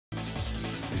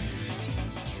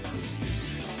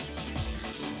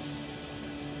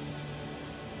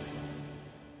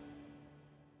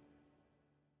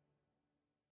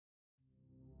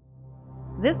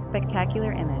This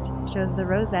spectacular image shows the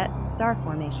Rosette star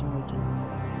formation region,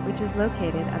 which is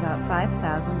located about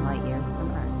 5,000 light-years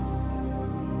from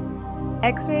Earth.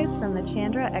 X-rays from the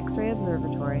Chandra X-ray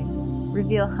Observatory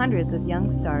reveal hundreds of young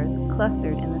stars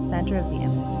clustered in the center of the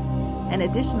image, and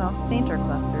additional fainter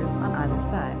clusters on either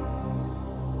side.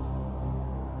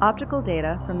 Optical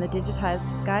data from the digitized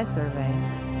sky survey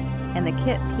and the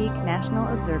Kitt Peak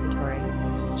National Observatory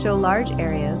show large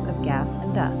areas of gas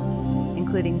and dust,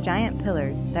 including giant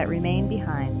pillars that remain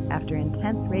behind after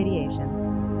intense radiation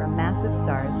from massive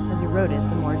stars has eroded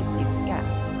the more diffuse gas.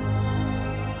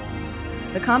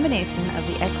 The combination of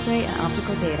the X-ray and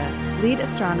optical data lead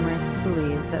astronomers to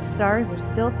believe that stars are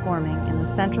still forming in the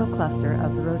central cluster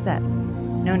of the Rosette,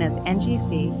 known as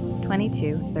NGC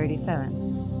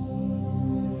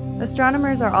 2237.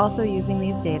 Astronomers are also using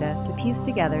these data to piece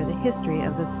together the history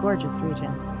of this gorgeous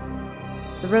region.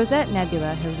 The Rosette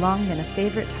Nebula has long been a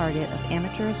favorite target of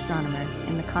amateur astronomers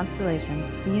in the constellation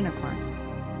the Unicorn.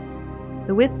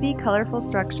 The wispy, colorful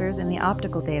structures in the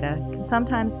optical data can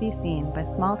sometimes be seen by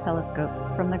small telescopes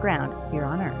from the ground here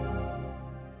on Earth.